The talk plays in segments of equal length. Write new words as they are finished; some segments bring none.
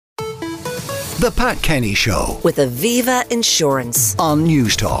The Pat Kenny Show with Aviva Insurance on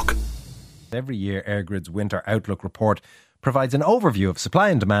News Talk. Every year, EirGrid's Winter Outlook report provides an overview of supply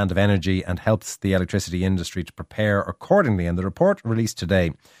and demand of energy and helps the electricity industry to prepare accordingly. And the report released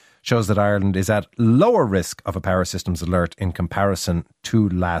today shows that Ireland is at lower risk of a power systems alert in comparison to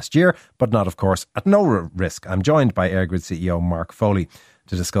last year, but not, of course, at no risk. I'm joined by EirGrid CEO Mark Foley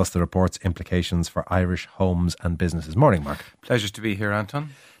to discuss the report's implications for Irish homes and businesses. Morning, Mark. Pleasure to be here,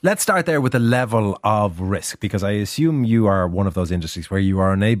 Anton. Let's start there with the level of risk, because I assume you are one of those industries where you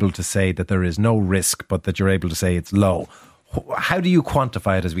are unable to say that there is no risk, but that you're able to say it's low. How do you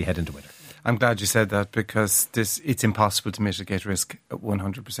quantify it as we head into winter? I'm glad you said that, because it's impossible to mitigate risk at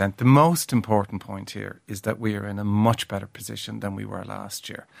 100%. The most important point here is that we are in a much better position than we were last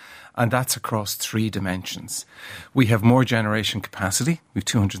year. And that's across three dimensions. We have more generation capacity. We have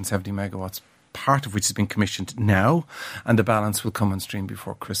 270 megawatts, part of which has been commissioned now, and the balance will come on stream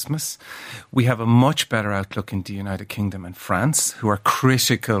before Christmas. We have a much better outlook in the United Kingdom and France, who are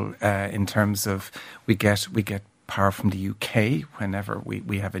critical in terms of we get power from the UK whenever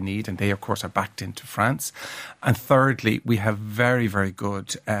we have a need, and they of course are backed into France. And thirdly, we have very, very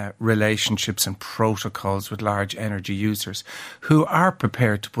good relationships and protocols with large energy users who are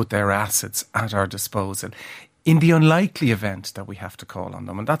prepared to put their assets at our disposal in the unlikely event that we have to call on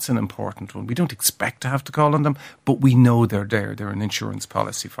them. And that's an important one. We don't expect to have to call on them, but we know they're there. They're an insurance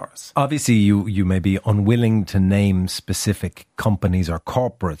policy for us. Obviously, you may be unwilling to name specific companies or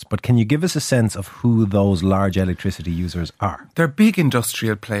corporates, but can you give us a sense of who those large electricity users are? They're big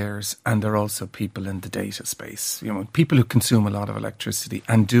industrial players, and they're also people in the data space. You know, people who consume a lot of electricity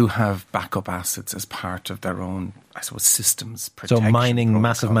and do have backup assets as part of their own, I suppose, systems protection. So mining, protocols.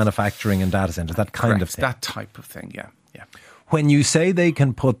 Massive manufacturing and data centres, that kind Correct, of thing. That type of thing, yeah. When you say they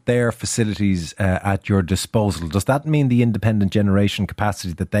can put their facilities at your disposal, does that mean the independent generation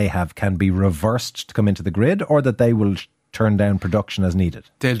capacity that they have can be reversed to come into the grid, or that they will turn down production as needed?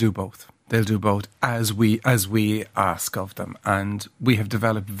 They'll do both. They'll do both as we ask of them. And we have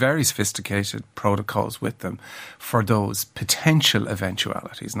developed very sophisticated protocols with them for those potential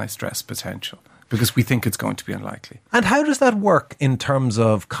eventualities, and I stress potential, because we think it's going to be unlikely. And how does that work in terms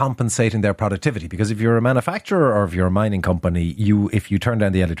of compensating their productivity? Because if you're a manufacturer or if you're a mining company, if you turn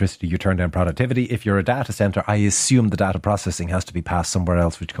down the electricity, you turn down productivity. If you're a data centre, I assume the data processing has to be passed somewhere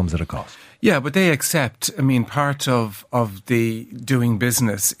else, which comes at a cost. Yeah, but they accept, part of the doing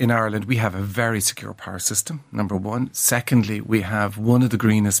business in Ireland, we have a very secure power system, number one. Secondly, we have one of the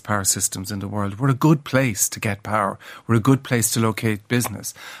greenest power systems in the world. We're a good place to get power. We're a good place to locate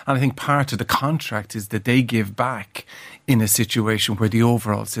business. And I think part of the contract is that they give back in a situation where the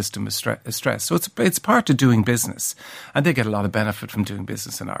overall system is stressed. So it's part of doing business. And they get a lot of benefit from doing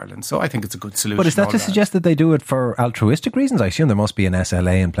business in Ireland. So I think it's a good solution. But is that to suggest that they do it for altruistic reasons? I assume there must be an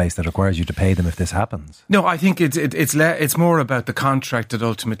SLA in place that requires you to pay them if this happens. No, I think it's more about the contract that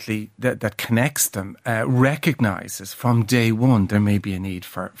ultimately that connects them, recognises from day one there may be a need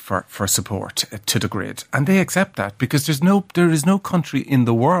for support to the grid, and they accept that, because there is no country in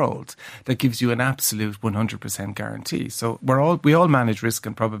the world that gives you an absolute 100% guarantee. So we all manage risk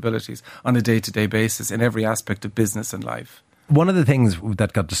and probabilities on a day-to-day basis in every aspect of business and life. One of the things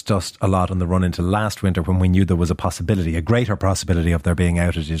that got discussed a lot on the run into last winter, when we knew there was a greater possibility of there being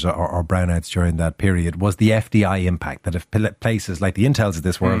outages or brownouts during that period, was the FDI impact. That if places like the Intels of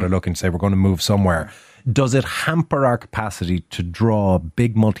this world are looking to say we're going to move somewhere, does it hamper our capacity to draw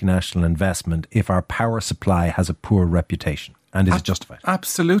big multinational investment if our power supply has a poor reputation? And is it justified?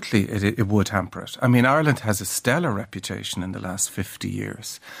 Absolutely, it would hamper it. Ireland has a stellar reputation in the last 50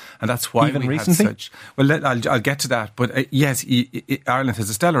 years. And that's why Even we recently? had such... Well, I'll get to that. But yes, Ireland has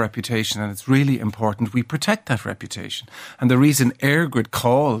a stellar reputation, and it's really important we protect that reputation. And the reason EirGrid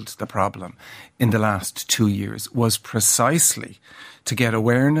called the problem in the last 2 years was precisely to get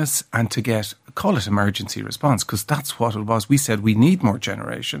awareness and to get, call it emergency response, because that's what it was. We said we need more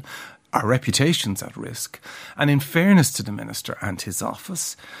generation. Our reputation's at risk. And in fairness to the Minister and his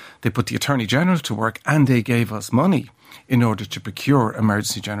office, they put the Attorney General to work, and they gave us money in order to procure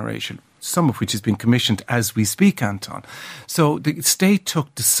emergency generation, some of which has been commissioned as we speak, Anton. So the state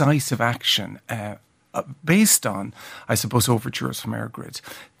took decisive action based on, I suppose, overtures from EirGrid.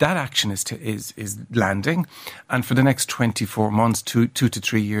 That action is landing, and for the next 24 months, 2 to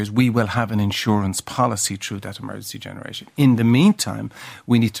 3 years, we will have an insurance policy through that emergency generation. In the meantime,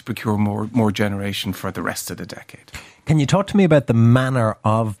 we need to procure more generation for the rest of the decade. Can you talk to me about the manner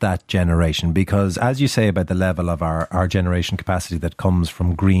of that generation? Because as you say about the level of our generation capacity that comes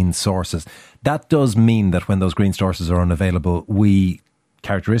from green sources, that does mean that when those green sources are unavailable, we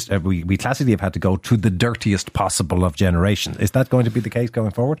classically have had to go to the dirtiest possible of generation. Is that going to be the case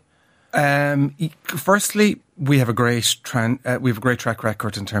going forward? Firstly, we have a great track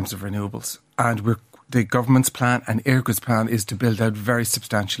record in terms of renewables, and the government's plan and EirGrid's plan is to build out very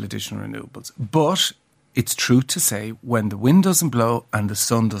substantial additional renewables. But it's true to say when the wind doesn't blow and the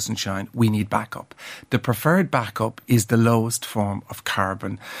sun doesn't shine, we need backup. The preferred backup is the lowest form of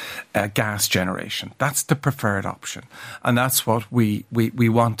carbon gas generation. That's the preferred option. And that's what we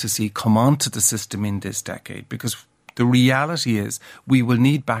want to see come onto the system in this decade, because the reality is we will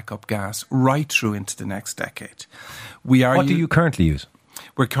need backup gas right through into the next decade. What do you currently use?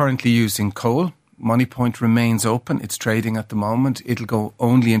 We're currently using coal. Moneypoint remains open. It's trading at the moment. It'll go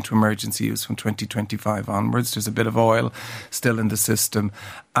only into emergency use from 2025 onwards. There's a bit of oil still in the system.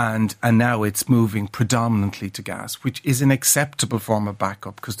 And now it's moving predominantly to gas, which is an acceptable form of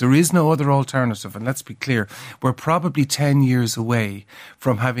backup because there is no other alternative. And let's be clear, we're probably 10 years away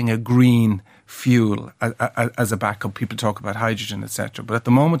from having a green fuel as a backup. People talk about hydrogen, etc. But at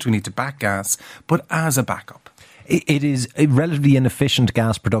the moment, we need to back gas, but as a backup. It is a relatively inefficient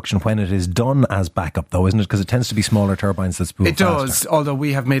gas production when it is done as backup, though, isn't it? Because it tends to be smaller turbines that spool faster. It does, although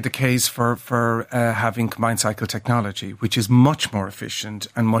we have made the case for having combined cycle technology, which is much more efficient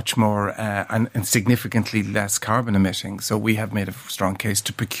and much more and significantly less carbon emitting. So we have made a strong case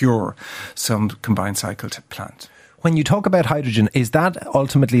to procure some combined cycle plant. When you talk about hydrogen, is that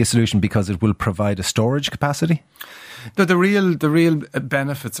ultimately a solution because it will provide a storage capacity? No, the real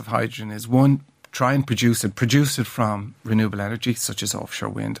benefits of hydrogen is, one, try and produce it from renewable energy, such as offshore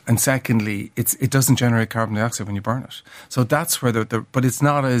wind. And secondly, it doesn't generate carbon dioxide when you burn it. So that's where but it's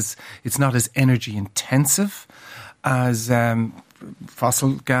not as energy intensive as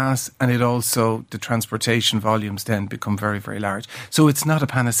fossil gas, and it also, the transportation volumes then become very, very large. So it's not a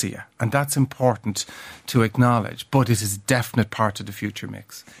panacea, and that's important to acknowledge, but it is a definite part of the future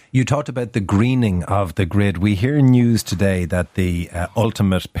mix. You talked about the greening of the grid. We hear news today that the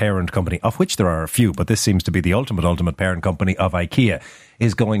ultimate parent company, of which there are a few, but this seems to be the ultimate parent company of IKEA,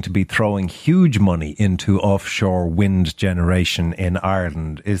 is going to be throwing huge money into offshore wind generation in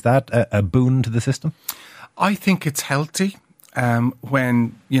Ireland. Is that a boon to the system? I think it's healthy.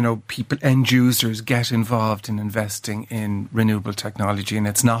 When, people, end users get involved in investing in renewable technology, and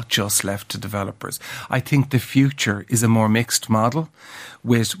it's not just left to developers. I think the future is a more mixed model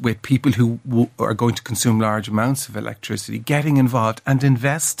with people who are going to consume large amounts of electricity getting involved and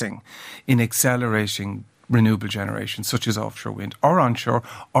investing in accelerating renewable generation, such as offshore wind or onshore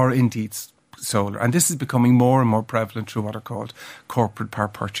or indeed solar. And this is becoming more and more prevalent through what are called corporate power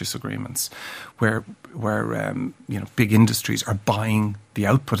purchase agreements, where big industries are buying the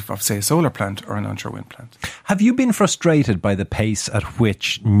output of, say, a solar plant or an onshore wind plant. Have you been frustrated by the pace at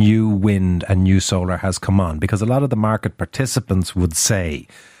which new wind and new solar has come on? Because a lot of the market participants would say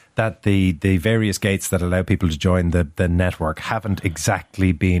that the various gates that allow people to join the network haven't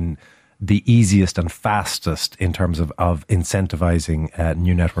exactly been the easiest and fastest in terms of incentivising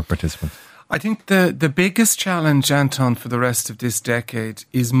new network participants. I think the biggest challenge, Anton, for the rest of this decade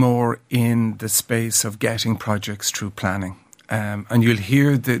is more in the space of getting projects through planning. And you'll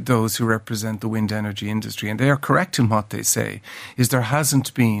hear those who represent the wind energy industry, and they are correct in what they say, is there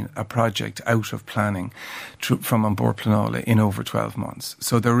hasn't been a project out of planning from An Bord Pleanála in over 12 months.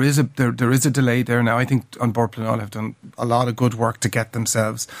 So there is a delay there now. I think An Bord Pleanála have done a lot of good work to get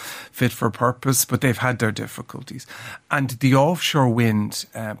themselves fit for purpose, but they've had their difficulties. And the offshore wind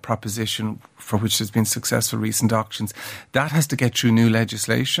proposition, for which there's been successful recent auctions, that has to get through new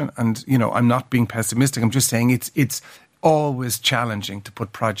legislation. And, I'm not being pessimistic. I'm just saying it's always challenging to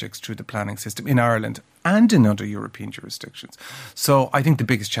put projects through the planning system in Ireland and in other European jurisdictions. So I think the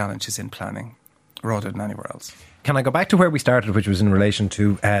biggest challenge is in planning rather than anywhere else. Can I go back to where we started, which was in relation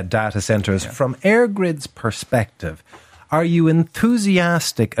to data centres? Yeah. From EirGrid's perspective, are you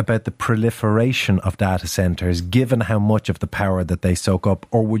enthusiastic about the proliferation of data centres given how much of the power that they soak up,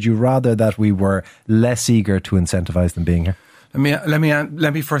 or would you rather that we were less eager to incentivise them being here? Let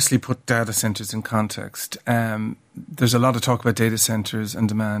me firstly put data centres in context. There's a lot of talk about data centres and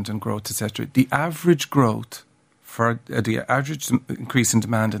demand and growth, etc. The average growth for the average increase in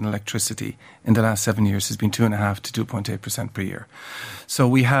demand in electricity in the last 7 years has been 2.5% to 2.8% per year. So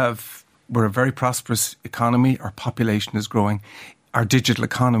we're a very prosperous economy. Our population is growing. Our digital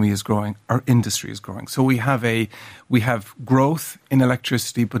economy is growing. Our industry is growing. So we have growth in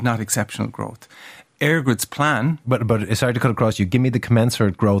electricity, but not exceptional growth. EirGrid's plan, but sorry to cut across you. Give me the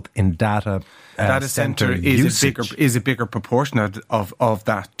commensurate growth in data centre is a bigger proportion of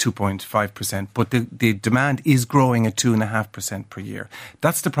that 2.5%. But the demand is growing at 2.5% per year.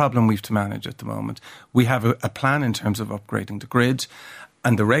 That's the problem we've to manage at the moment. We have a plan in terms of upgrading the grid,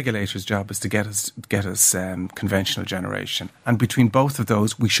 And the regulator's job is to get us conventional generation. And between both of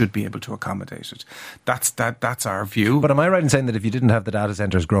those, we should be able to accommodate it. That's our view. But am I right in saying that if you didn't have the data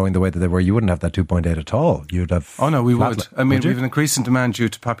centres growing the way that they were, you wouldn't have that 2.8 at all? You'd have... Oh no, we would. I mean, we have an increase in demand due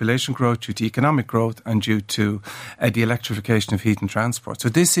to population growth, due to economic growth, and due to the electrification of heat and transport. So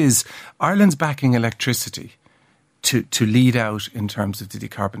this is Ireland's backing electricity to lead out in terms of the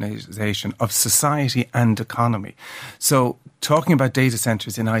decarbonisation of society and economy. So talking about data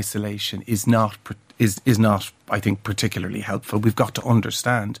centres in isolation is not, I think, particularly helpful. We've got to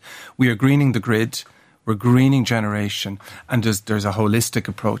understand we are greening the grid, we're greening generation, and there's a holistic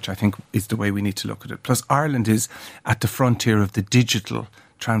approach, I think, is the way we need to look at it. Plus, Ireland is at the frontier of the digital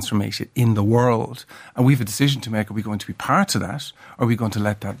transformation in the world, and we have a decision to make. Are we going to be part of that, or are we going to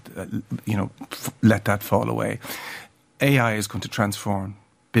let that let that fall away? AI is going to transform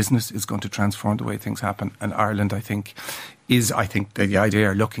business, is going to transform the way things happen, and Ireland, I think the idea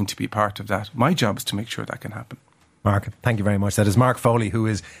are looking to be part of that. My job is to make sure that can happen. Mark, thank you very much. That is Mark Foley, who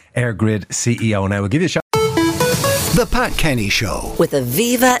is EirGrid CEO. Now we'll give you a shot. The Pat Kenny Show with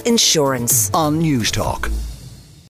Aviva Insurance on News Talk.